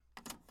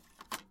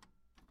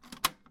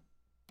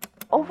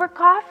over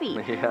coffee.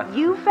 Yeah.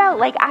 You felt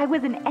like I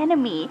was an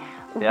enemy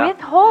Yeah.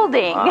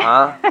 withholding.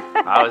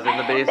 I was in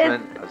the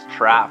basement. I was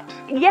trapped.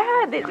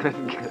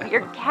 Yeah,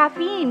 your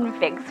caffeine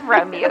fix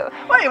from you.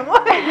 Wait,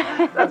 what?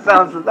 That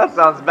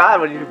sounds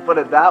bad when you put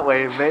it that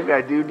way. Maybe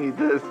I do need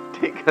to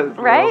take a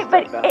little Right?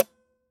 step But back.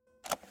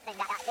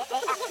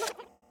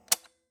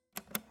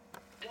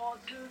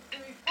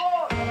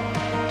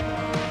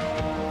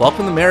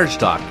 Welcome to Marriage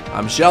Talk.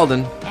 I'm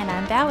Sheldon. And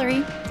I'm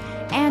Valerie.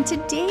 And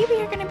today we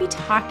are going to be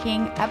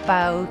talking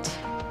about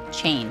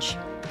change.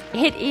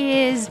 It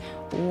is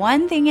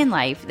one thing in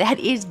life that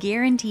is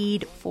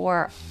guaranteed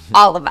for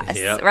all of us,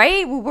 Yep.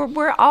 right?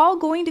 We're all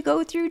going to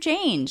go through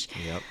change.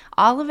 Yep.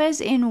 All of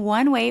us in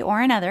one way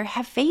or another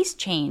have faced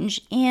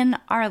change in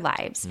our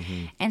lives.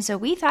 Mm-hmm. And so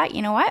we thought,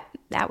 you know what?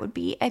 That would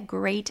be a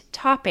great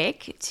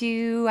topic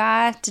to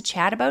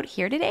chat about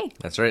here today.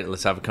 That's right.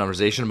 Let's have a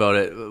conversation about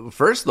it.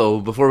 First,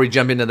 though, before we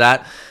jump into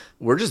that,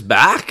 we're just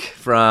back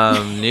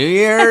from New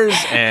Year's,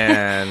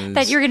 and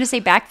That you're going to say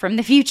back from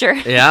the future.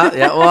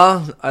 yeah.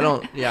 Well, I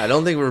don't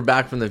think we're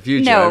back from the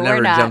future. No, I've never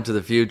we're not. jumped to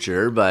the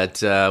future,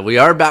 but we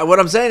are back. What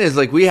I'm saying is,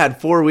 like, we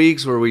had 4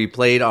 weeks where we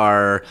played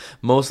our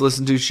most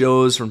listened to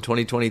shows from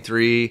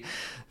 2023.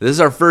 This is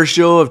our first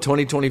show of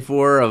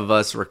 2024 of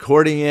us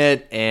recording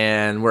it,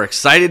 and we're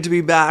excited to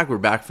be back. We're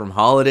back from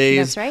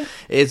holidays. That's right.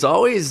 It's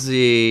always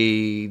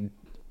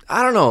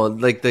I don't know,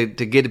 like to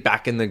get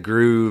back in the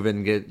groove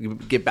and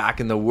get back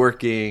in the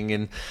working,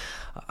 and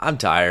I'm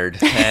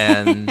tired,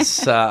 and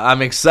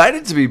I'm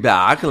excited to be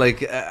back.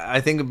 Like,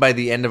 I think by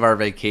the end of our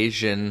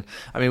vacation,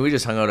 I mean, we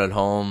just hung out at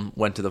home,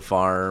 went to the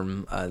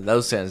farm,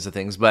 those kinds of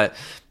things, but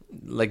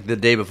like the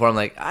day before, I'm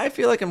like, I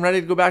feel like I'm ready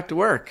to go back to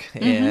work.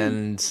 Mm-hmm.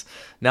 And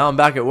now I'm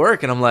back at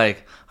work and I'm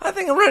like, I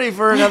think I'm ready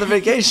for another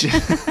vacation.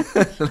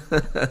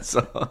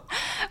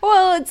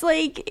 Well, it's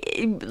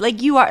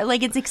like you are,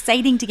 like, it's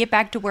exciting to get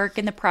back to work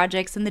and the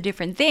projects and the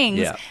different things.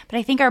 Yeah. But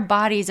I think our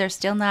bodies are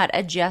still not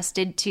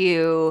adjusted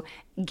to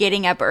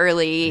getting up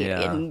early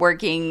and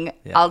working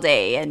all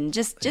day, and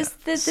just the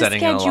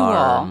Setting an schedule.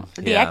 alarm.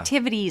 The Yeah.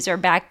 activities are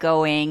back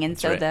going, and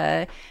That's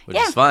right. Which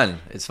is fun.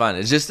 It's fun.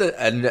 It's just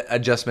an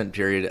adjustment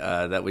period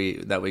that we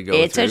go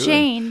It's through. a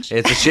change.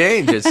 It's a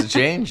change. It's a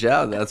change.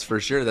 Yeah, that's for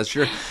sure. That's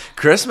true.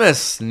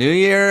 Christmas, New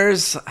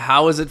Year's,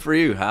 how was it for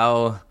you?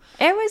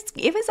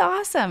 It was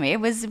awesome. It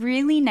was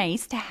really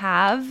nice to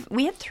have.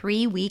 We had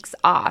 3 weeks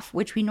off,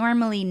 which we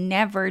normally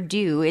never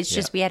do. It's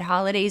just we had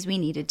holidays we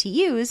needed to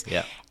use.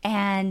 Yeah.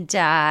 And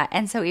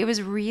so it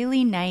was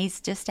really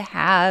nice just to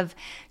have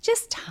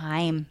just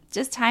time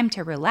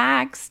to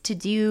relax, to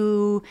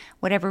do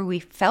whatever we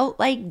felt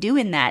like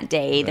doing that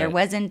day. Right. There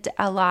wasn't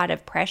a lot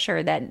of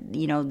pressure that,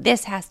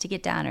 this has to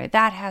get done or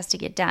that has to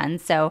get done.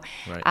 So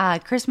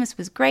Christmas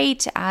was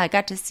great. I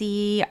got to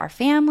see our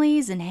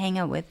families and hang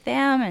out with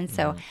them. And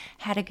so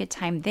had a good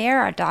time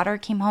there. Our daughter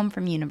came home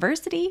from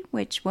university,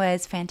 which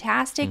was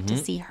fantastic to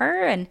see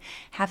her and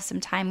have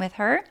some time with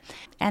her.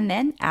 And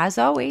then, as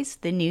always,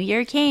 the new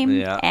year came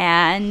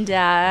and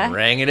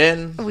Rang it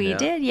in. we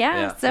did.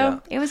 So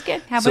it was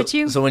good. How about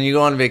you? So when you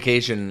go on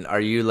vacation,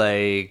 are you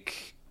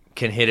like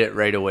can hit it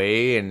right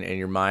away and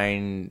your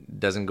mind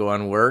doesn't go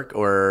on work,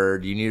 or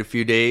do you need a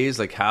few days?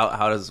 Like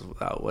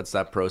what's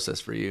that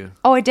process for you?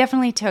 Oh, it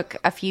definitely took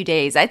a few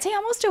days. I'd say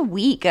almost a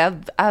week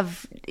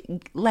of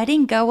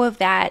letting go of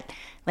that,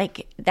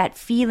 like that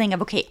feeling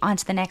of, okay, on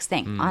to the next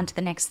thing,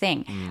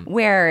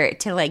 where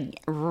to like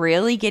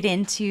really get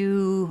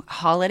into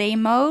holiday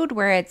mode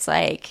where it's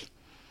like,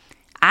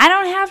 I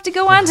don't have to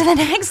go on to the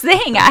next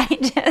thing. I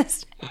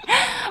just,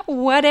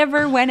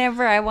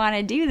 whenever I want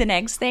to do the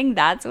next thing,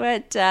 that's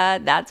what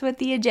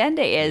the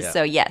agenda is. Yeah.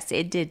 So yes,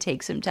 it did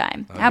take some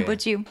time. Okay. How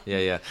about you?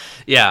 Yeah.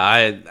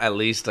 I at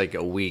least like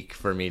a week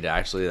for me to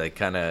actually like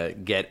kind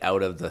of get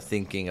out of the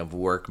thinking of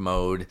work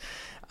mode.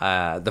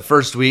 The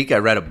first week I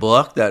read a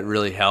book that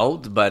really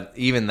helped, but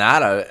even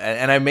that,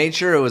 I made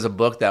sure it was a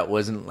book that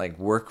wasn't like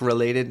work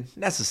related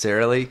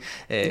necessarily.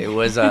 It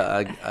was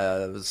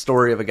a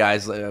story of a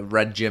guy's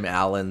read Jim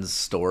Allen's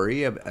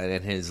story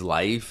in his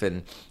life,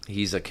 and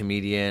he's a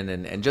comedian,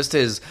 and just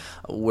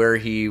where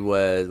he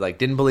was like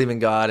didn't believe in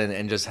God,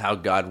 and just how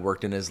God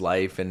worked in his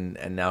life, and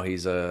now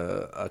he's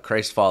a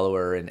Christ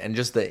follower, and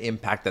just the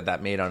impact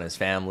that made on his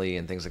family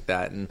and things like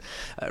that. And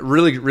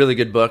really, really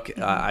good book.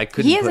 I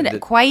couldn't. He isn't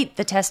quite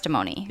the testimony.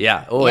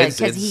 Yeah.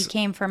 Because he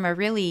came from a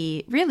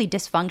really, really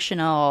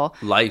dysfunctional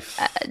life,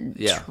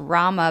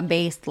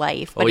 trauma-based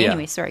life. But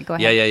anyway, sorry, go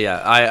ahead.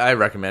 Yeah. I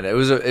recommend it.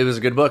 It was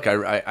a good book.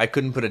 I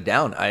couldn't put it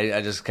down.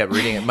 I just kept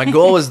reading it. My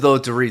goal was though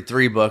to read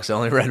 3 books. I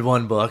only read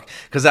 1 book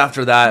because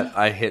after that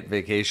I hit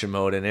vacation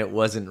mode, and it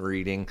wasn't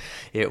reading.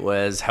 It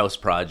was house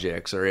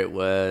projects, or it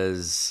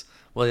was.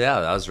 Well, yeah,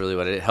 that was really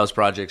what it is. House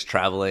projects,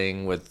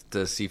 traveling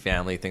to see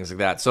family, things like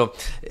that. So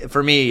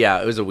for me,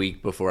 it was a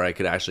week before I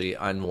could actually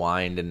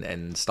unwind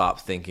and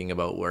stop thinking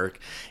about work.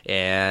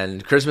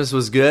 And Christmas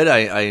was good.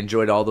 I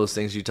enjoyed all those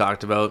things you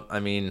talked about.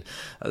 I mean,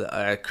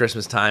 at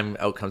Christmas time,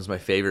 out comes my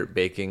favorite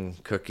baking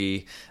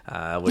cookie,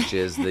 which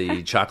is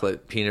the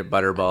chocolate peanut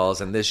butter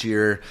balls. And this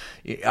year,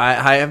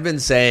 I have been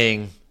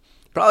saying,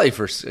 Probably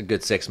for a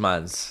good 6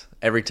 months.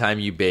 Every time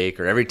you bake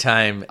or every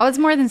time... Oh, it's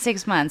more than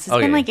 6 months. It's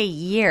been like a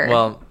year.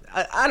 Well,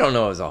 I don't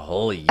know if it was a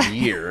whole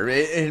year.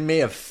 It may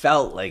have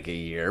felt like a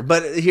year.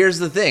 But here's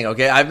the thing,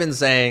 okay? I've been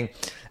saying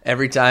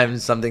every time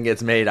something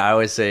gets made, I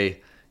always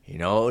say, you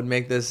know what would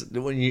make this...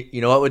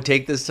 You know what would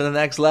take this to the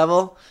next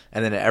level?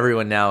 And then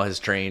everyone now has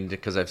trained,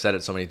 because I've said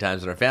it so many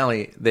times in our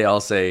family, they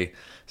all say...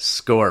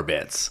 Score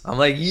bits. I'm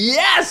like,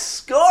 yes,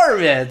 score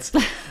bits.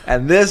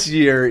 And this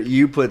year,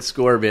 you put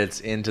score bits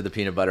into the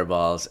peanut butter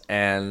balls,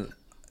 and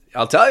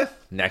I'll tell you,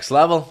 next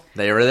level.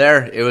 They were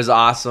there. It was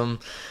awesome.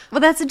 Well,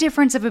 that's a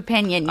difference of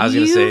opinion. I was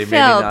going to say, you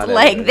felt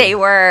like they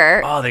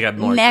were they got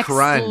more next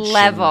crunch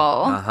level.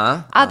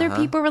 Other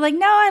people were like,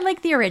 no, I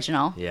like the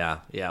original.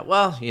 Yeah.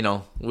 Well,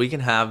 we can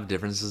have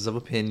differences of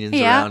opinions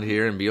around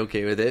here and be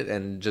okay with it.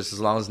 And just as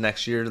long as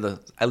next year,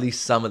 at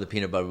least some of the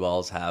peanut butter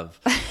balls have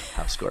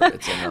score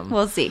bits in them.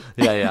 We'll see.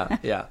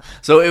 Yeah.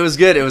 So it was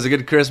good. It was a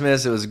good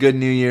Christmas. It was a good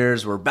New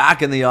Year's. We're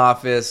back in the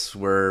office.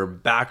 We're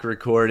back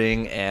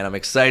recording, and I'm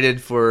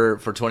excited for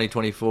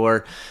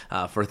 2024,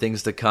 for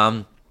things to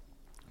come.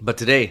 But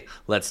today,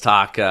 let's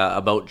talk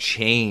about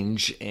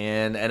change.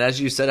 And as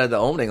you said at the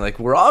opening, like,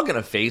 we're all going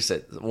to face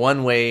it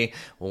one way,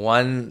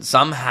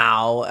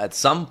 somehow, at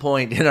some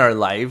point in our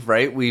life,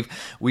 right?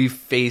 We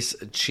face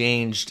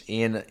change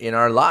in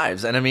our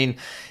lives. And I mean,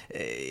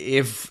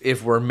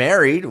 if we're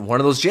married,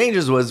 one of those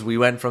changes was we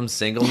went from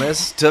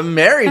singleness to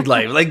married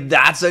life. Like,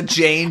 that's a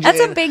change. That's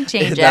a big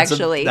change,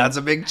 actually. That's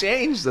a big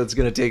change that's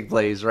going to take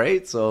place,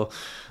 right? So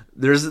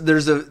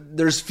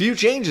there's few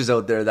changes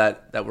out there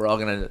that we're all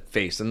going to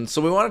face, and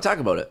so we want to talk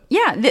about it.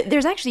 Yeah,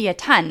 there's actually a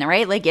ton,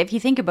 right? Like, if you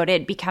think about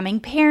it, becoming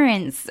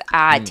parents,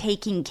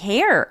 taking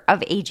care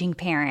of aging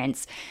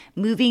parents,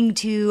 moving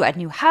to a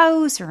new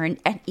house or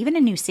even a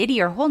new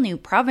city or a whole new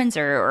province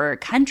or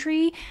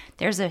country,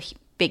 there's a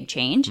big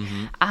change.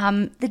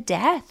 The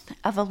death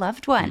of a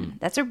loved one,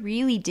 that's a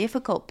really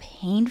difficult,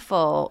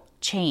 painful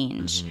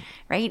change,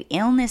 right?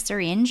 Illness or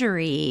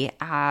injury,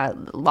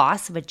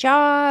 loss of a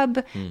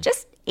job,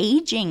 just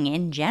aging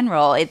in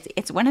general.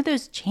 It's one of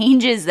those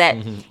changes that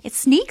it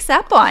sneaks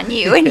up on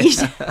you, and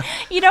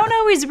you don't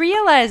always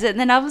realize it, and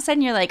then all of a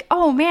sudden you're like,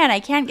 oh man, I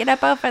can't get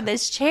up off of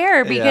this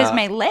chair because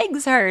my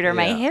legs hurt or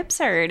my hips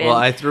hurt. Well,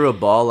 I threw a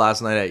ball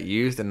last night at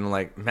youth, and I'm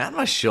like, man,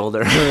 my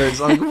shoulder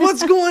hurts. I'm like,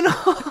 what's going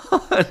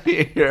on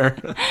here?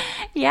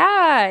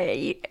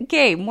 Yeah.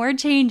 Okay, more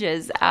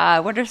changes.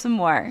 What are some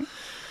more?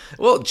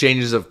 Well,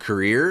 changes of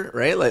career,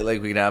 right?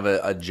 Like we can have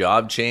a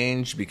job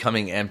change,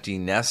 becoming empty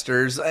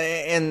nesters,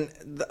 and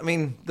I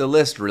mean, the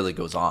list really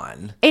goes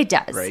on. It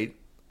does, right?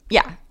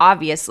 Yeah,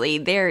 obviously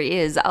there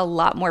is a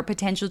lot more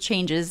potential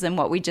changes than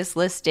what we just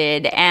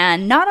listed,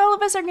 and not all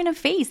of us are going to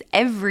face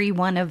every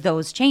one of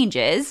those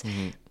changes.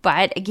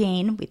 But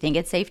again, we think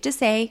it's safe to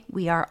say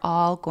we are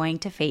all going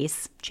to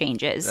face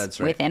changes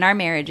within our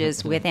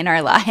marriages, within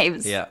our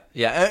lives. Yeah.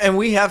 And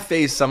we have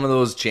faced some of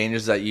those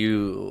changes that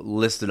you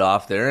listed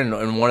off there.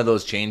 And one of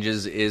those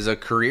changes is a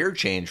career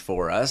change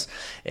for us.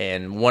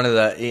 And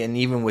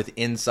even with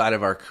inside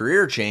of our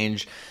career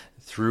change,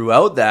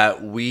 throughout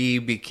that, we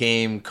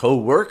became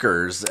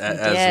co-workers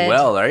as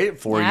well, right?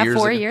 4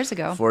 years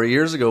ago. 4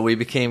 years ago, we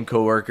became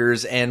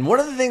co-workers. And one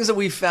of the things that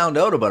we found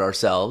out about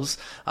ourselves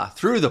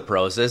through the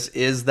process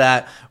is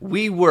that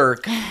we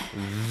work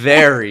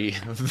very,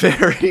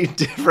 very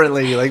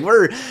differently. Like,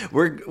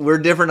 we're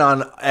different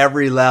on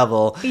every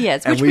level.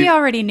 Yes, which we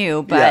already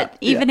knew. But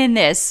even in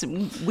this,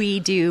 we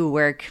do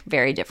work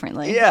very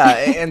differently. Yeah,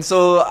 and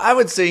so I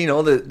would say,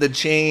 the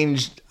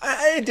change...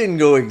 It didn't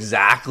go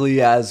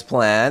exactly as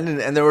planned,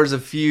 and there was a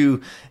few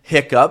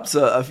hiccups,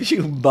 a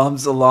few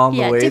bumps along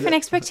the way. Different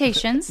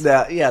expectations.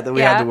 That we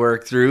had to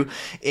work through.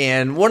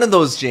 And one of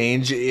those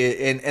change,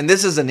 and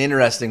this is an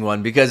interesting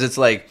one because it's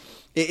like,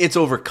 it's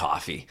over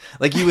coffee.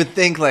 Like, you would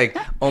think, like,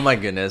 oh my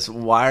goodness,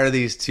 why are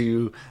these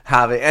two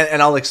having,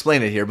 and I'll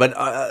explain it here, but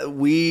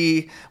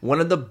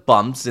one of the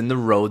bumps in the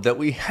road that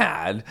we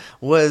had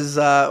was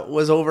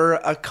over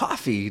a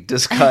coffee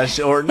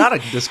discussion, or not a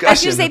discussion. I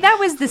should say that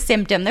was the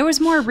symptom. There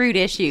was more root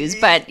issues,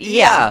 but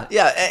yeah.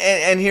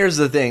 And here's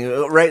the thing,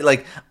 right?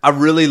 Like, I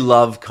really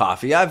love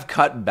coffee. I've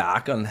cut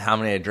back on how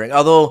many I drink,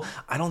 although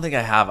I don't think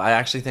I have. I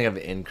actually think I've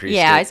increased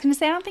it. I was going to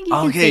say, I don't think you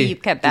can say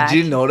you've cut back.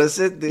 Did you notice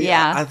it?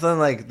 Yeah. I thought,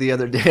 like, the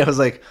other day I was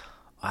like,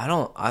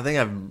 I think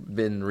I've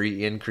been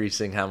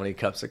increasing how many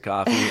cups of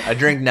coffee. I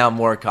drink now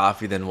more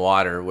coffee than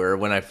water, where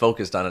when I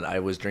focused on it, I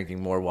was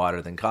drinking more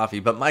water than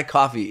coffee. But my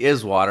coffee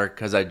is water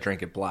because I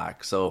drink it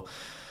black. So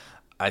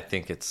I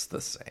think it's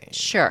the same.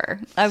 Sure.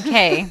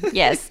 Okay.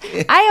 Yes.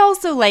 I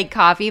also like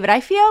coffee, but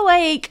I feel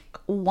like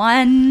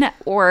one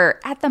or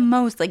at the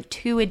most like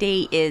two a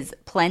day is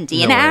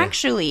plenty.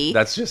 Actually,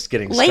 that's just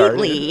getting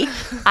started. Lately,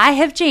 I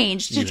have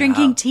changed to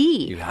drinking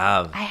tea. You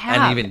have. I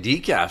have. And even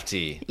decaf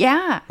tea.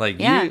 Yeah.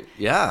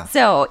 Yeah.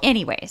 So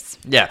anyways.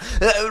 Yeah.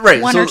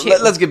 Right. One so or two.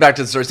 Let's get back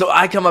to the story. So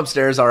I come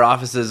upstairs. Our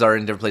offices are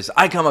in different places.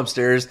 I come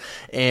upstairs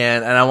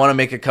and I want to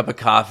make a cup of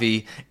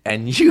coffee.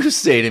 And you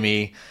say to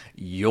me,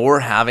 you're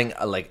having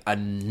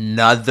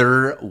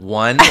another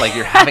one, like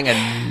you're having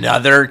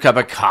another cup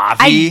of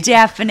coffee. I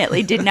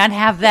definitely did not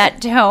have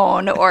that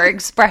tone or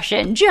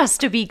expression,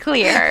 just to be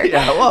clear.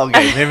 Yeah, well,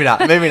 okay, maybe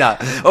not.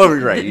 Oh,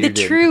 right. The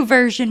true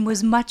version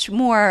was much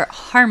more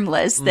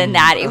harmless than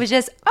that. It was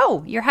just,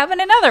 oh, you're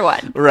having another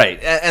one.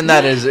 Right. And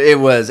that is,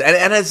 it was,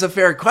 and it's a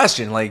fair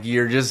question. Like,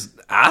 you're just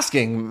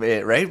asking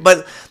it, right?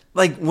 But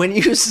like, when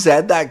you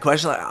said that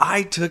question, like,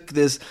 I took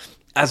this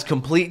as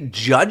complete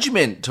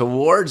judgment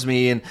towards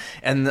me.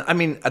 And I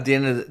mean, at the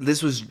end of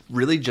this was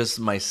really just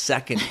my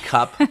second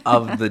cup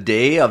of the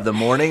day, of the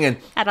morning. And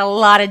had a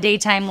lot of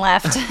daytime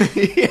left.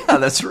 yeah,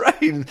 that's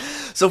right.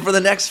 So for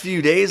the next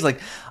few days, like,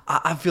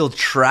 I feel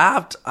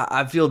trapped.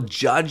 I feel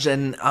judged,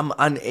 and I'm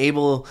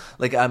unable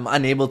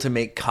to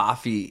make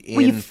coffee.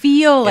 Well, you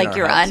feel like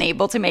you're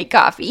unable to make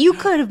coffee. You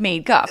could have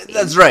made coffee.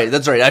 That's right.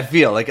 I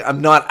feel like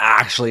I'm not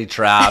actually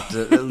trapped,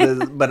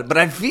 but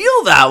I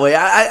feel that way.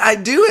 I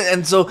do it,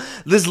 and so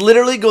this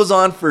literally goes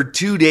on for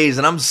 2 days,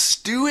 and I'm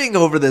stewing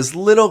over this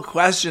little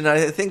question.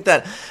 I think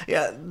that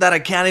I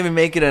can't even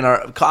make it in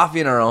our coffee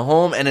in our own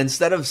home, and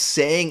instead of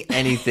saying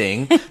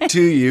anything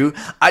to you,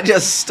 I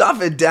just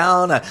stuff it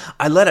down.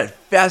 I let it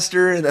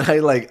fester, and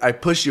then I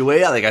push you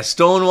away. I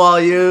stonewall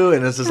you,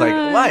 and it's just like,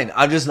 fine,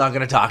 I'm just not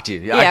going to talk to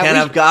you. I can't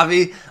have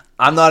coffee.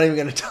 I'm not even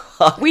going to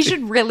talk. We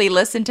should really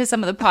listen to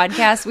some of the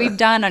podcasts we've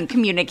done on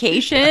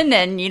communication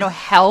and,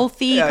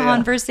 healthy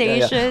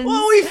conversations. Yeah.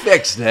 Well, we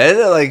fixed it.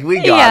 Like,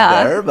 we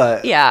got there,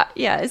 but...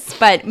 Yes.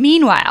 But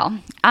meanwhile,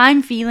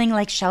 I'm feeling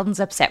like Sheldon's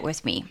upset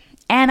with me,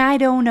 and I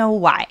don't know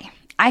why.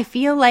 I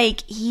feel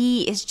like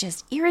he is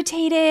just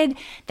irritated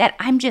that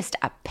I'm just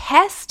a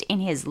pest in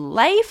his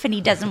life and he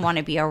doesn't want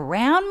to be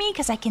around me,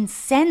 because I can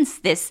sense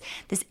this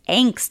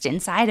angst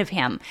inside of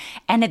him.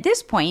 And at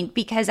this point,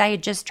 because I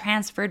had just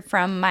transferred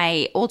from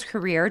my old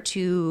career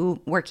to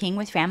working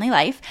with Family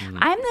Life,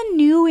 I'm the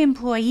new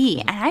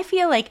employee, and I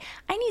feel like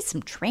I need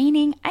some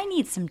training, I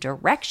need some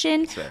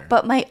direction,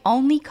 but my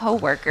only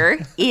coworker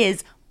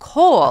is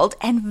cold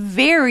and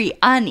very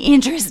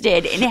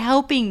uninterested in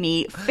helping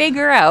me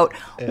figure out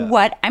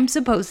what I'm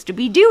supposed to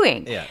be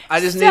doing. Yeah, I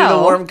just needed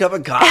a warm cup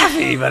of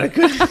coffee, but I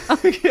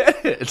couldn't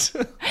get it.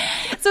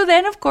 So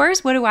then, of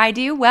course, what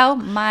do? Well,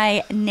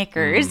 my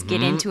knickers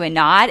get into a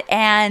knot,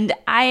 and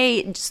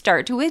I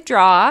start to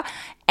withdraw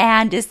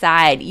and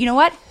decide, you know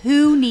what?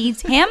 Who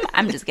needs him?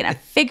 I'm just going to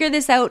figure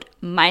this out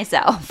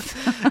myself.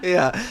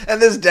 Yeah.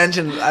 And this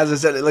tension, as I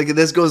said, like,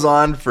 this goes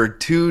on for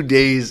 2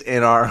 days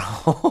in our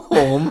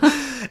home.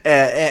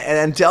 And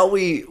until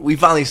we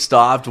finally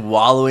stopped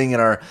wallowing in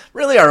our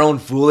own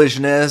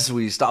foolishness,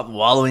 we stopped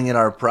wallowing in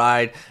our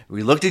pride.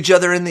 We looked each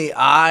other in the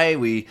eye.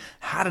 We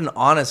had an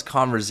honest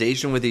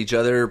conversation with each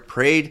other,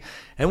 prayed,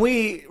 and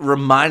we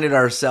reminded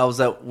ourselves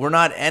that we're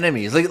not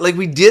enemies. Like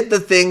we did the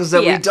things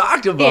that we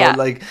talked about,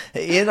 like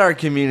in our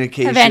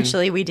communication.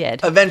 Eventually we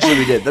did.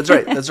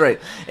 That's right.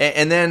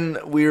 And then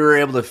we were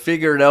able to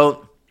figure it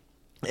out.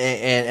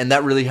 And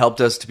that really helped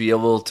us to be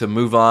able to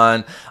move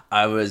on.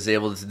 I was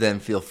able to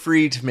then feel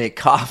free to make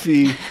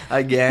coffee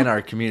again.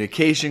 Our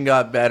communication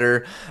got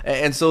better.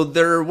 And so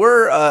there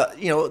were,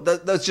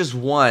 that's just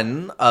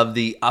one of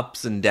the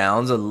ups and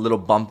downs, a little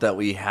bump that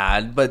we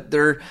had. But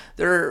there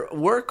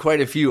were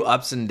quite a few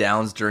ups and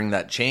downs during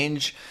that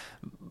change.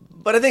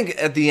 But I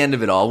think at the end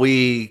of it all,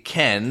 we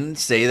can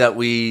say that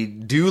we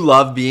do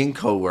love being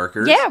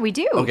coworkers. Yeah, we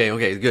do.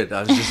 Okay, good.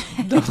 I was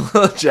just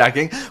double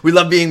checking. We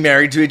love being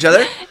married to each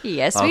other.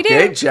 Yes, we do.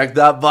 Okay, check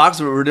that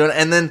box, what we're doing.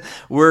 And then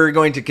we're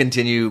going to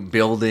continue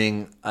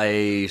building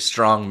a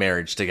strong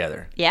marriage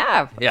together.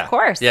 Yeah, of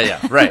course. Yeah,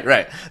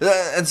 right.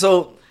 And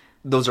so...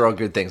 those are all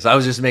good things. I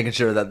was just making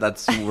sure that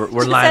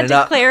we're lining had to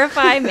up.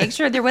 Clarify, make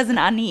sure there wasn't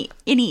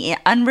any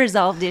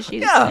unresolved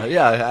issues.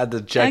 Yeah, I had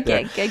to check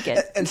that. Okay,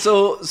 good. And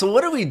so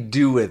what do we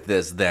do with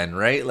this then,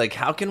 right? Like,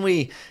 how can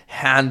we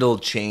handle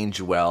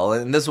change well?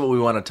 And this is what we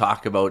want to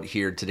talk about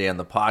here today on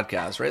the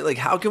podcast, right? Like,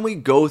 how can we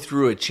go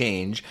through a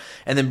change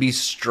and then be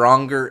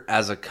stronger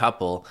as a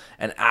couple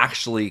and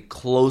actually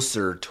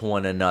closer to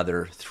one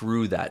another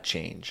through that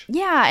change?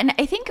 Yeah, and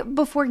I think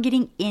before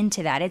getting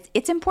into that,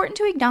 it's important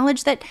to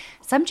acknowledge that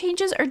some changes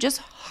are just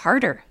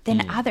harder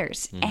than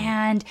others.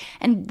 And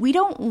we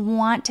don't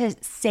want to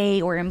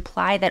say or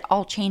imply that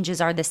all changes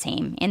are the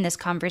same in this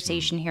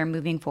conversation here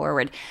moving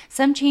forward.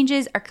 Some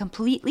changes are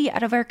completely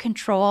out of our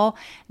control.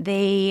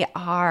 They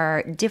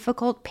are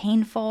difficult,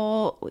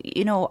 painful,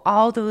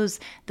 all those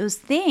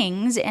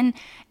things, and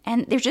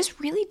they're just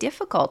really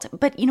difficult.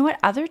 But you know what?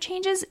 Other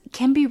changes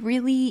can be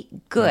really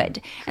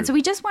good. And so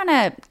we just want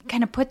to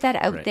kind of put that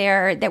out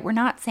there, that we're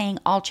not saying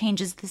all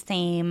change is the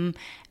same.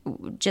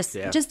 Just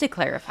to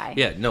clarify.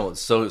 Yeah, no,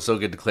 it's so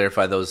good to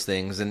clarify those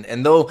things.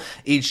 And though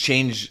each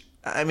change,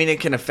 I mean, it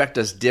can affect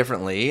us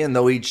differently, and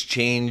though each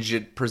change,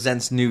 it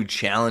presents new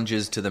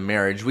challenges to the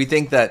marriage, we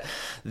think that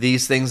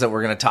these things that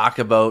we're going to talk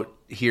about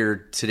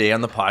here today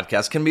on the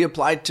podcast can be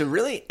applied to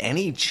really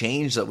any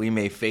change that we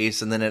may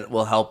face, and then it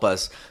will help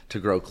us to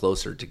grow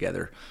closer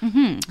together.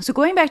 Mm-hmm. So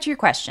going back to your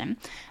question,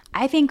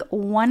 I think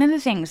one of the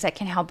things that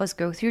can help us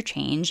go through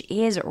change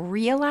is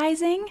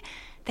realizing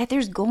that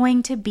there's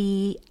going to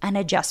be an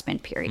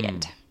adjustment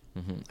period.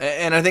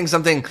 And I think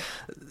something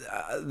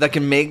that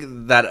can make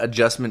that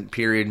adjustment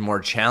period more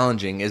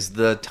challenging is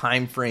the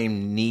time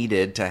frame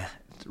needed to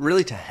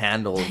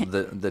handle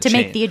the to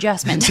make the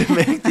adjustment. To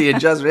make the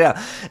adjustment,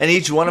 yeah. And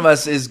each one of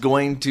us is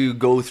going to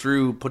go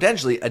through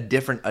potentially a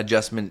different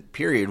adjustment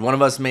period. One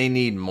of us may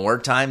need more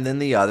time than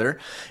the other,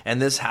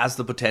 and this has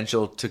the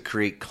potential to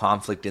create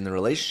conflict in the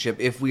relationship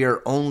if we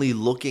are only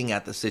looking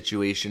at the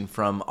situation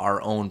from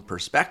our own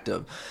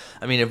perspective.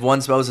 I mean, if one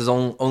spouse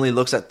only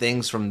looks at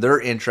things from their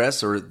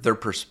interests or their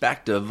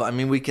perspective, I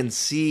mean, we can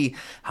see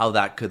how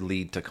that could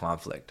lead to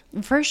conflict.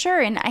 For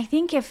sure. And I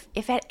think if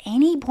at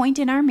any point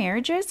in our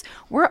marriages,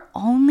 we're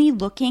only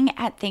looking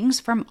at things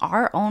from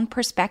our own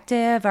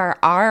perspective or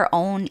our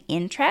own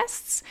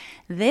interests,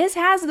 this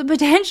has the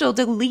potential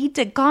to lead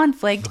to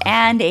conflict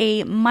and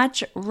a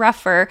much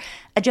rougher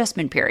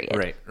adjustment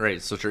period.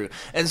 Right. So true.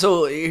 And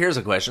so here's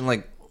a question,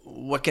 like,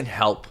 what can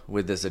help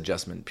with this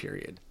adjustment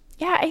period?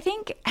 Yeah, I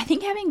think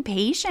having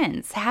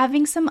patience,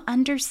 having some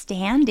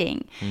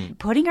understanding,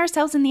 putting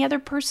ourselves in the other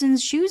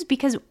person's shoes,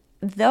 because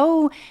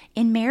though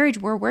in marriage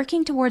we're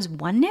working towards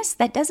oneness,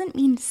 that doesn't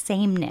mean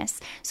sameness.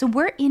 So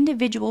we're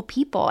individual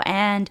people,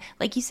 and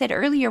like you said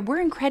earlier, we're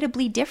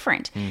incredibly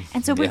different.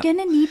 And so we're going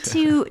to need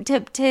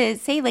to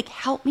say, like,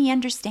 help me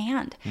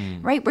understand,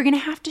 right? We're going to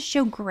have to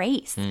show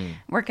grace.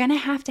 We're going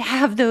to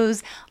have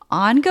those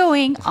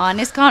ongoing,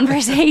 honest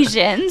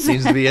conversations.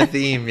 Seems to be a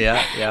theme,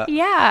 yeah.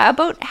 Yeah,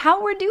 about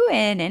how we're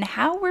doing and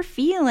how we're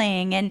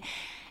feeling.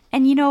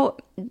 And you know,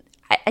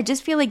 I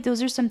just feel like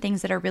those are some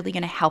things that are really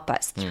going to help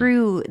us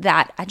through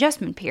that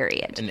adjustment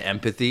period. And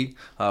empathy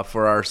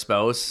for our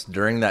spouse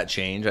during that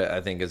change,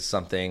 I think, is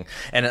something.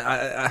 And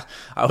I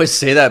always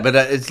say that, but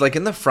it's like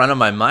in the front of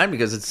my mind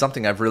because it's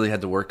something I've really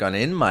had to work on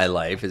in my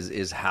life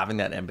is having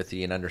that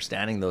empathy and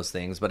understanding those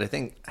things. But I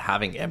think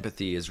having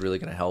empathy is really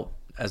going to help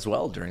as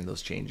well during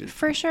those changes.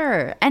 For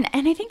sure. And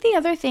I think the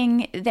other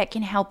thing that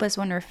can help us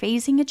when we're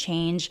facing a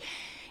change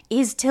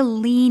is to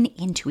lean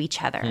into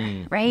each other,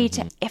 right?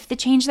 If the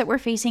change that we're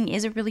facing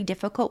is a really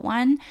difficult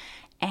one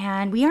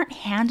and we aren't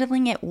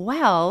handling it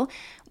well,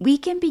 we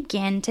can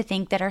begin to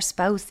think that our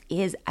spouse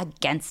is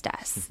against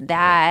us,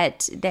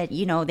 that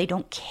you know, they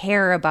don't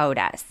care about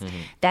us,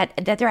 that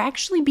they're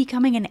actually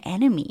becoming an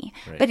enemy.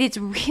 Right. But it's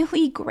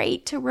really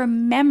great to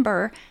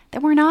remember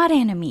that we're not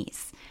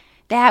enemies,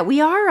 that we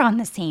are on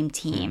the same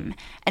team.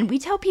 And we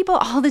tell people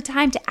all the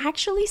time to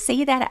actually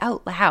say that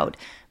out loud.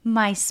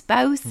 My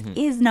spouse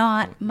is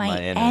not my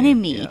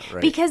enemy. Yeah,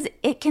 right. Because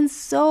it can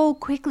so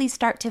quickly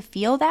start to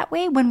feel that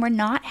way when we're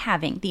not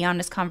having the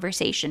honest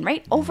conversation,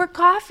 right? Over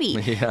coffee.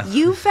 Yeah.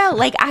 You felt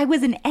like I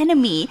was an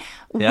enemy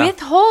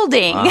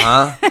withholding.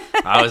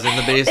 I was in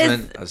the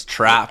basement. I was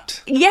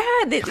trapped.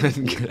 Yeah,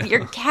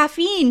 your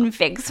caffeine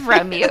fix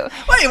from you.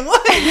 Wait,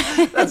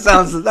 what?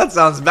 That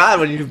sounds bad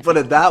when you put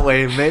it that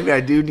way. Maybe I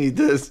do need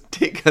to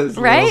take a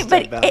right,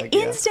 but back.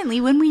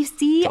 Instantly, when we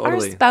see our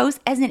spouse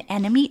as an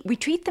enemy, we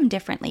treat them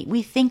differently.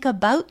 We think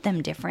about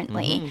them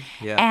differently,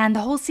 and the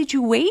whole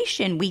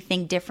situation we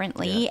think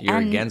differently. You're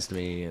against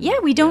me.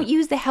 And, we don't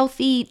use the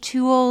healthy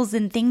tools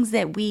and things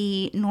that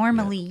we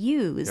normally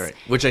use. Right.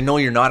 Which I know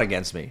you're not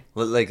against me.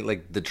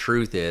 Like the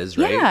truth is,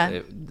 right?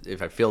 Yeah.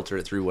 If I filter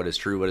it through what is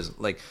true, what is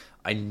like.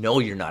 I know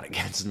you're not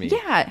against me.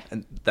 Yeah.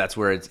 And that's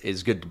where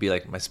it's good to be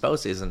like, my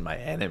spouse isn't my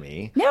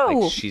enemy. No.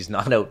 Like, she's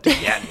not out to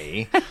get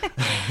me.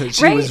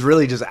 She was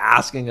really just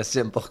asking a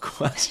simple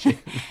question.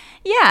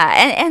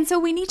 Yeah. And so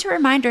we need to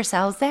remind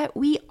ourselves that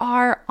we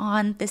are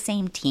on the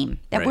same team,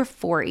 that we're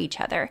for each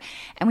other.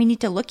 And we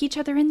need to look each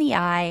other in the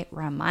eye,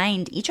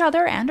 remind each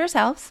other and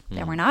ourselves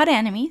that we're not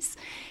enemies,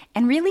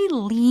 and really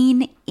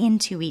lean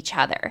into each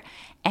other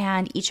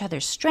and each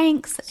other's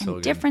strengths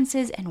and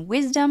differences and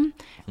wisdom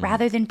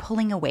rather than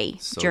pulling away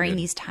during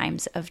these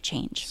times of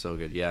change. So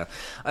good, yeah.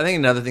 I think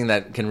another thing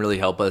that can really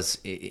help us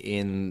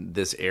in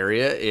this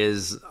area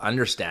is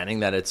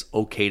understanding that it's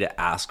okay to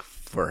ask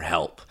for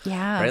help.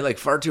 Yeah. Right? Like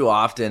far too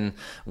often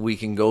we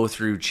can go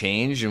through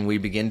change and we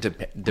begin to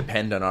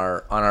depend on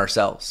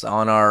ourselves,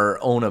 on our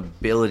own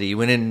ability,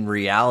 when in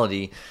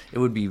reality it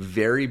would be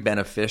very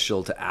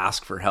beneficial to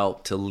ask for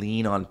help, to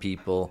lean on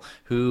people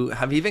who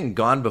have even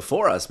gone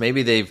before us.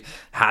 Maybe they've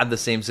had the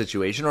same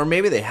situation or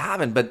maybe they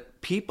haven't, but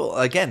people,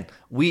 again,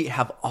 we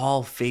have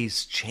all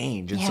faced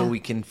change. And so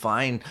we can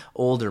find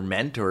older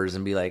mentors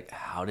and be like,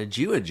 how did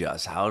you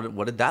adjust?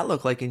 What did that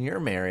look like in your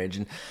marriage?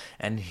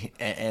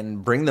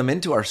 And bring them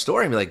into our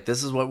story and be like,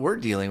 this is what we're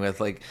dealing with.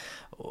 Like,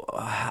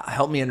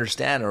 help me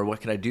understand, or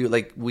what can I do?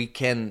 Like, we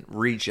can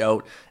reach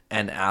out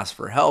and ask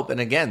for help. And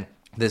again,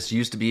 this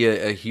used to be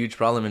a huge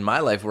problem in my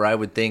life where I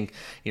would think,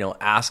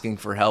 asking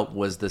for help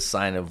was the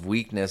sign of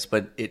weakness,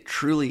 but it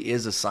truly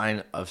is a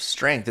sign of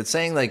strength. It's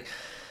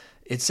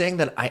saying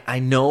that I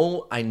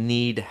know I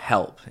need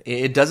help.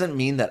 It doesn't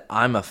mean that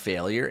I'm a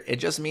failure. It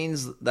just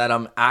means that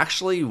I'm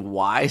actually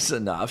wise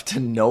enough to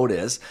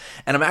notice,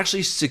 and I'm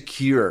actually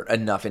secure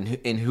enough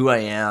in who I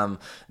am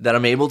that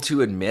I'm able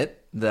to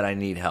admit that I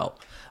need help.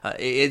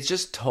 It's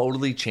just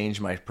totally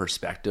changed my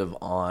perspective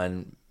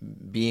on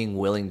being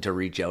willing to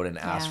reach out and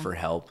ask Yeah. for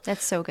help.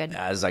 That's so good.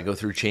 As I go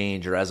through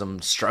change, or as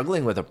I'm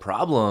struggling with a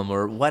problem,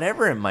 or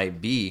whatever it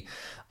might be,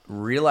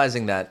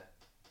 realizing that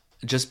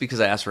just because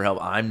I ask for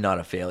help, I'm not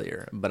a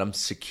failure, but I'm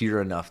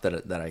secure enough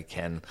that I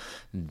can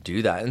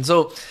do that. And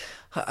so,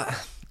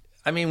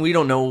 I mean, we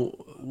don't know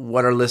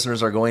what our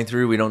listeners are going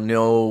through. We don't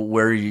know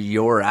where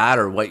you're at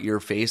or what you're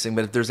facing.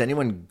 But if there's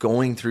anyone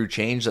going through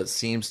change that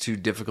seems too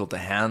difficult to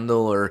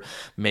handle, or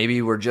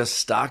maybe we're just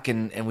stuck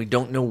and we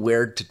don't know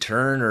where to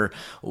turn or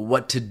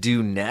what to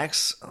do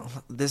next,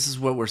 this is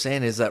what we're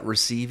saying, is that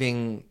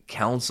receiving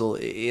counsel,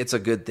 it's a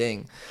good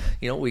thing.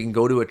 You know, we can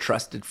go to a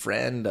trusted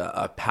friend,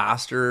 a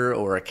pastor,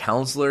 or a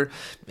counselor,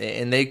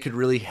 and they could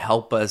really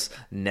help us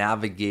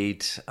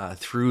navigate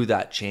through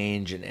that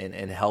change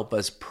and help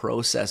us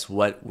process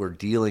what we're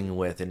dealing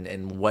with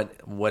and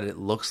what it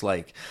looks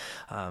like.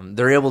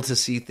 They're able to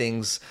see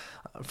things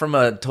from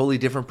a totally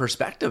different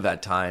perspective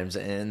at times,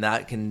 and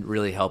that can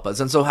really help us.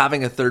 And so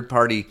having a third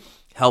party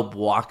help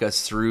walk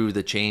us through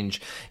the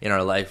change in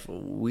our life,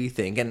 we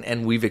think,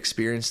 and we've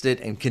experienced it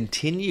and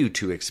continue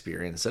to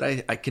experience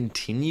it. I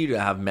continue to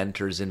have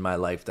mentors in my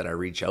life that I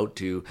reach out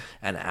to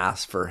and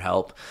ask for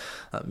help.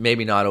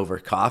 Maybe not over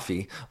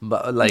coffee,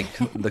 but like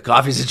the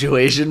coffee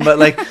situation, but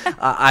like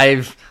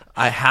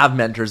I have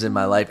mentors in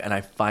my life, and I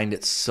find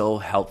it so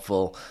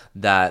helpful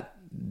that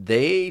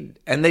they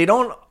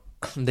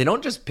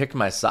don't just pick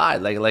my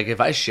side. Like if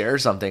I share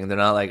something, they're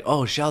not like,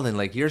 "Oh, Sheldon,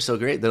 like you're so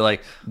great." They're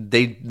like,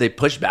 they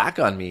push back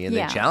on me and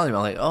they challenge me.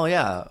 I'm like, "Oh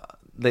yeah."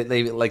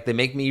 They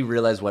make me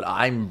realize what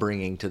I'm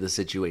bringing to the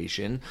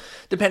situation,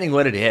 depending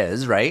what it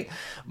is, right?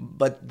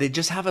 But they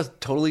just have a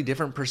totally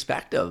different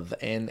perspective,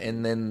 and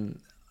then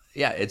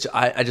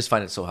I just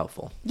find it so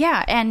helpful.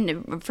 Yeah,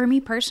 and for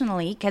me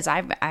personally, because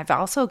I've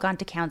also gone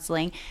to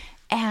counseling,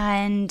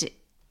 and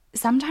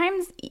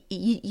sometimes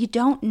you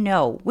don't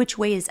know which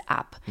way is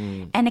up.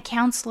 And a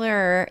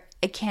counselor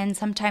can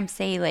sometimes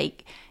say,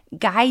 like,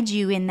 guide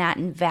you in that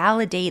and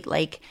validate,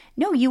 like,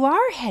 no, you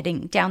are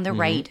heading down the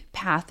right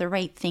path, the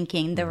right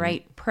thinking, the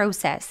right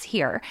process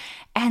here.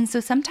 And so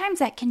sometimes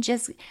that can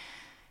just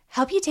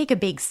help you take a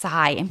big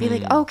sigh and be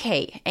like,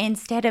 okay,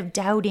 instead of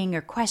doubting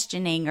or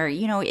questioning, or,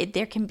 you know,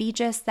 there can be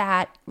just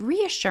that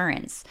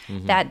reassurance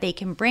that they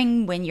can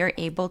bring when you're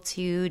able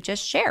to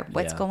just share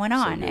what's going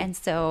on. So and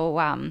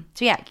so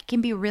yeah, it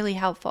can be really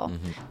helpful.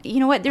 You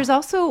know what? There's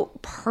also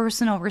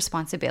personal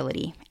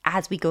responsibility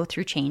as we go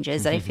through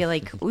changes that I feel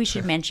like we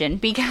should mention,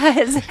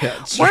 because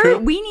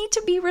we need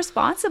to be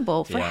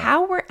responsible for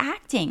how we're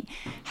acting,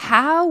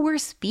 how we're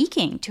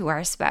speaking to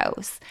our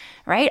spouse,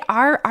 right?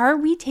 Are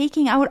we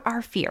taking out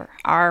our fear,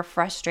 our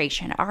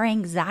frustration, our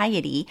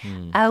anxiety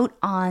out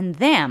on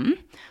them?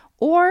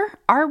 Or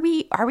are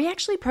we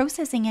actually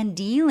processing and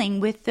dealing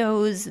with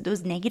those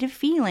negative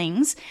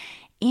feelings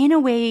in a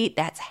way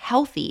that's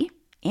healthy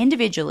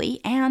individually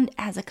and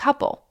as a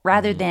couple,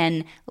 rather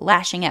than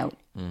lashing out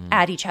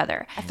at each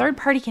other? A third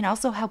party can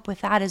also help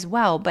with that as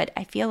well, but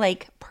I feel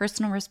like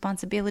personal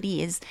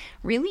responsibility is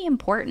really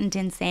important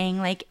in saying,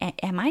 like,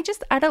 am I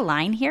just out of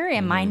line here?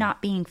 Am I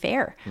not being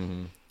fair?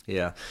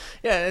 Yeah.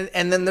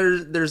 And then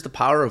there's the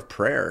power of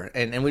prayer.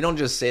 And we don't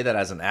just say that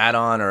as an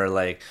add-on, or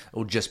like,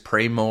 oh, just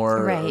pray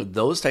more, or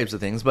those types of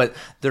things. But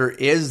there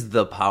is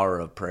the power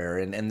of prayer,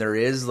 and there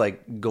is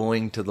like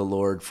going to the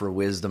Lord for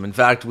wisdom. In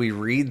fact, we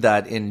read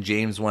that in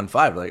James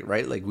 1:5,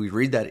 right? Like we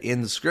read that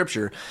in the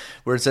scripture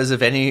where it says,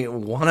 if any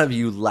one of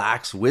you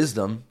lacks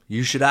wisdom,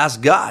 you should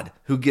ask God,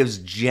 who gives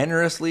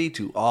generously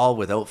to all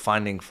without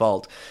finding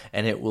fault,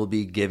 and it will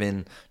be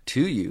given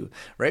to you,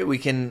 right? We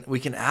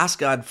can ask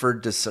God for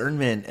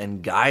discernment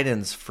and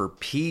guidance, for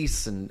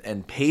peace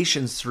and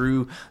patience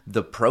through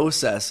the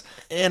process.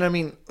 And I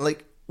mean,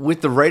 like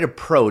with the right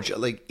approach,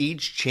 like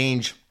each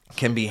change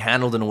can be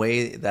handled in a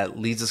way that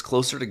leads us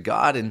closer to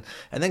God and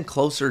then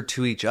closer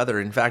to each other.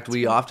 In fact,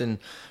 we often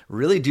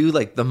really do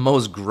like the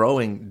most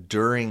growing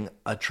during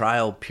a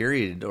trial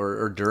period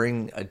or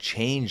during a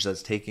change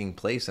that's taking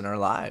place in our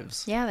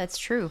lives. Yeah, that's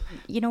true.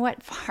 You know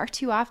what? Far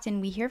too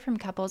often we hear from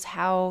couples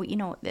how, you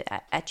know,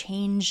 a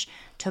change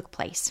took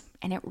place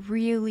and it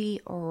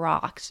really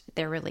rocked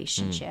their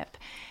relationship.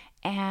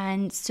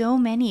 And so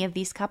many of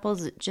these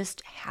couples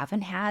just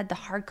haven't had the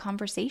hard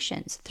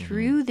conversations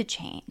through the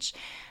change.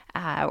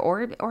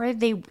 Or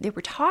they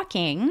were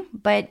talking,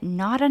 but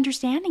not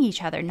understanding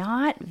each other,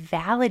 not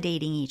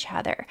validating each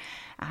other.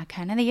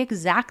 Kind of the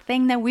exact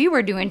thing that we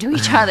were doing to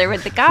each other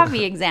with the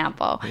coffee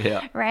example,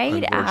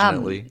 right?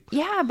 Unfortunately.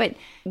 But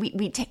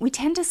we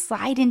tend to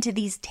slide into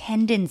these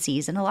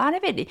tendencies, and a lot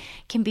of it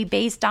can be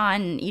based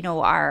on, you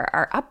know,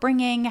 our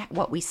upbringing,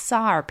 what we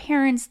saw our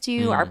parents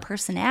do, our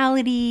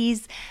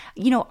personalities,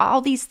 you know, all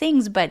these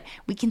things. But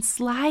we can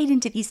slide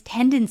into these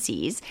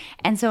tendencies,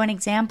 and so an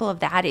example of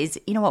that is,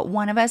 you know what,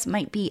 one of us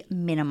might be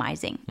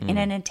minimizing in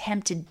an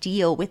attempt to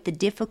deal with the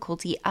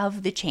difficulty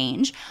of the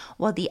change,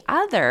 while the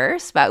other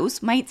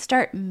spouse might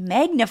start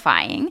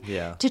magnifying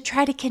to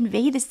try to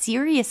convey the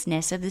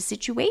seriousness of the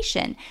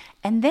situation.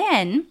 And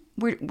then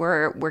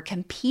we're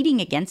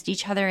competing against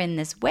each other in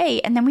this way,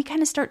 and then we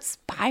kind of start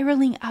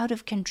spiraling out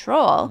of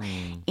control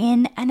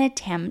in an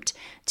attempt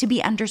to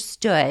be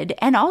understood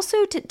and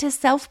also to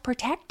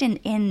self-protect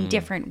in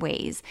different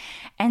ways.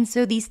 And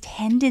so these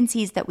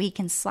tendencies that we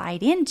can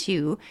slide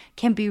into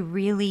can be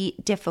really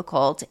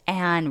difficult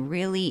and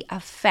really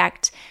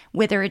affect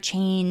whether a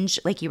change,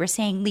 like you were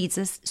saying, leads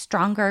us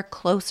stronger,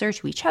 closer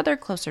to each other,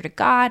 closer to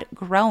God,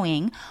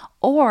 growing,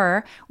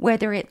 or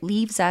whether it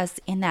leaves us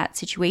in that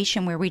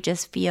situation where we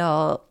just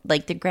feel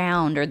like the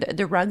ground or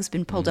the rug's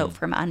been pulled out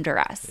from under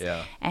us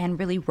and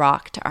really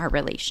rocked our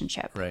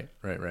relationship. Right.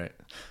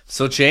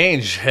 So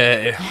change.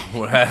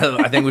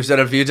 I think we've said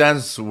it a few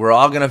times. We're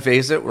all going to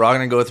face it. We're all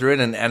going to go through it.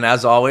 And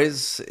as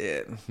always,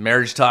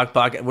 Marriage Talk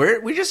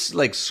Podcast, we just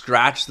like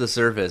scratch the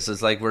surface.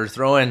 It's like we're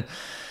throwing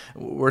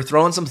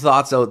some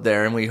thoughts out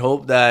there, and we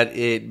hope that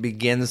it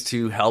begins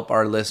to help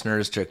our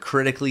listeners to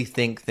critically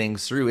think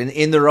things through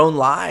in their own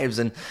lives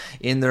and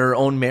in their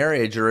own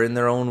marriage or in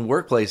their own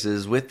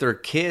workplaces, with their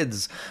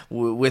kids,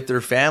 with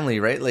their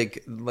family, right?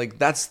 Like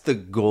that's the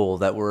goal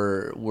that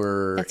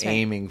we're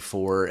aiming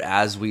for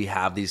as we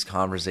have these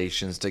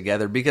conversations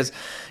together. Because,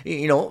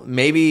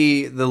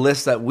 maybe the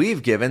list that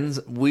we've given,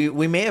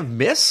 we may have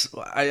missed,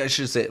 I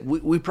should say,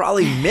 we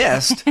probably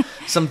missed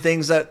some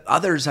things that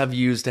others have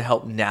used to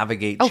help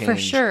navigate change. For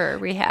sure,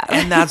 we have.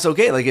 And that's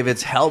okay. Like if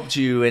it's helped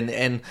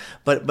you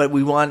but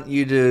we want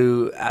you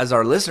to, as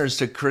our listeners,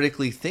 to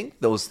critically think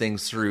those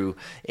things through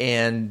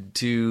and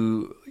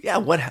to,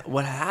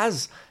 what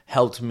has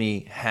helped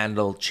me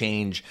handle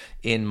change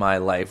in my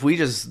life.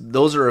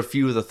 Those are a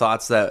few of the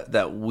thoughts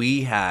that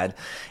we had.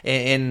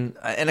 And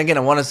again,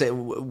 I want to say,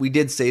 we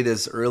did say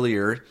this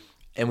earlier,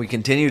 and we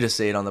continue to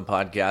say it on the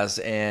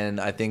podcast. And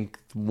I think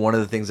one of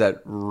the things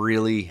that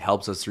really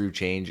helps us through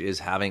change is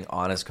having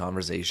honest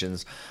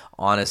conversations,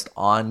 honest,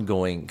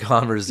 ongoing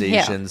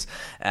conversations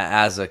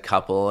as a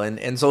couple.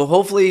 And so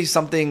hopefully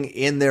something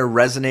in there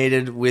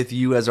resonated with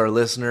you as our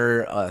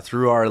listener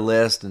through our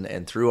list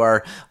and through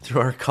our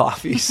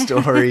coffee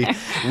story.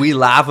 We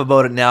laugh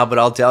about it now, but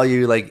I'll tell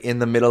you, like in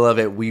the middle of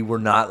it, we were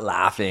not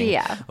laughing.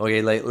 Yeah.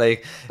 Okay.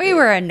 Like we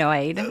were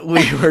annoyed.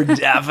 We were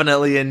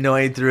definitely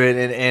annoyed through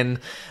it.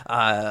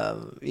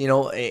 But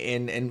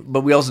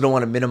we also don't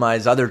want to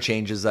minimize other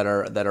changes that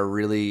are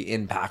really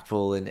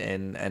impactful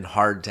and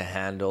hard to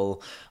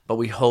handle. But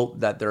we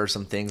hope that there are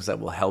some things that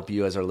will help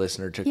you as our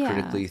listener to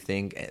critically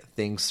think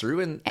things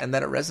through and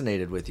that it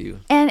resonated with you.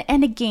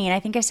 And again,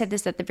 I think I said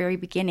this at the very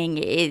beginning.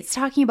 It's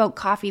talking about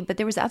coffee, but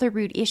there was other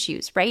root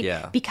issues, right?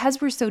 Yeah. Because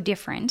we're so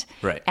different.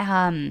 Right.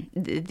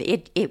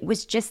 It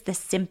was just the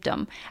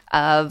symptom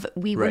of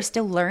we were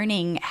still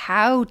learning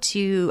how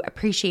to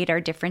appreciate our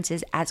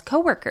differences as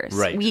coworkers.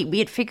 Right. We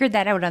had figured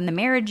that out on the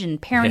marriage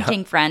and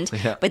parenting front,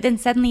 but then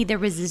suddenly there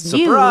was this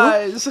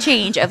Surprise! New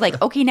change of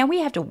like, okay, now we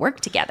have to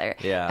work together.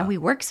 Yeah. And we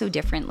work so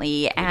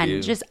differently,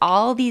 and just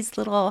all these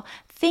little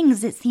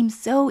things that seem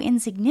so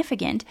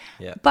insignificant,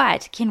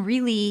 but can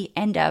really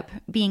end up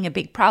being a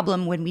big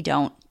problem when we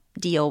don't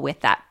deal with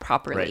that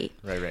properly.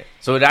 Right.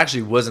 So it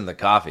actually wasn't the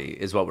coffee,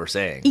 is what we're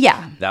saying.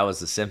 Yeah. That was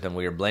the symptom.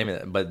 We were blaming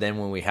it. But then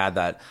when we had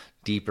that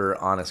deeper,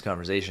 honest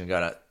conversation,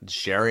 got out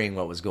sharing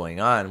what was going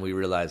on, we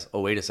realized,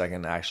 oh, wait a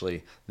second,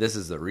 actually, this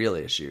is the real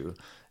issue.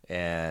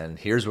 And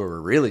here's where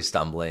we're really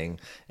stumbling.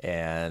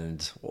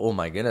 And oh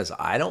my goodness,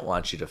 I don't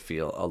want you to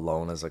feel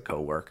alone as a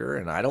coworker.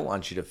 And I don't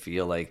want you to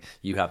feel like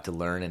you have to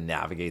learn and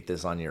navigate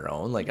this on your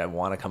own. Like I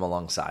want to come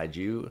alongside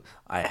you.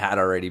 I had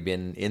already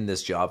been in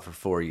this job for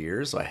 4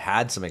 years, so I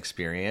had some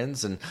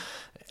experience. And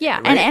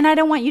right? and I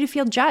don't want you to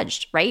feel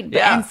judged, right?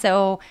 Yeah. And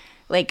so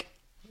like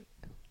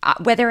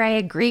whether I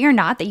agree or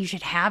not that you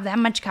should have that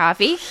much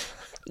coffee,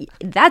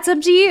 that's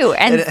up to you.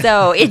 And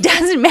so it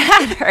doesn't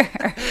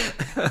matter.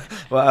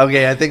 Well,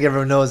 okay, I think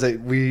everyone knows that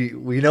we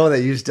know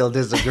that you still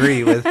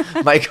disagree with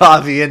my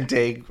coffee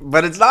intake,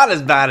 but it's not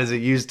as bad as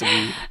it used to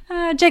be.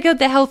 Check out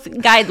the health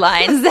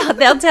guidelines.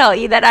 They'll tell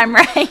you that I'm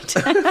right.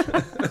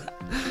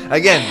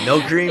 Again, no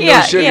cream,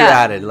 no sugar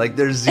added. Like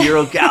there's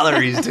 0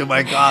 calories to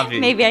my coffee.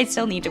 Maybe I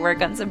still need to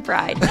work on some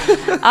pride.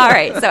 All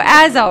right. So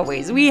as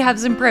always, we have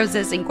some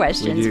processing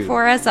questions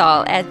for us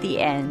all at the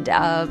end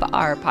of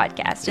our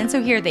podcast. And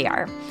so here they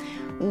are.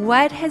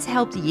 What has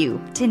helped you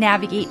to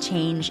navigate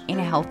change in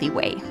a healthy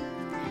way?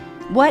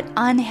 What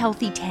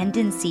unhealthy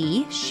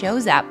tendency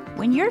shows up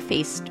when you're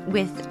faced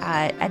with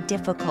a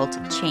difficult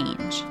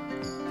change?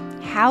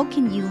 How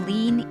can you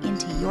lean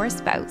into your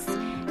spouse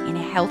in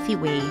a healthy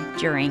way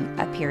during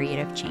a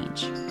period of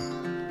change?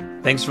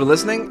 Thanks for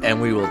listening,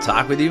 and we will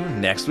talk with you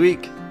next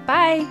week.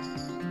 Bye.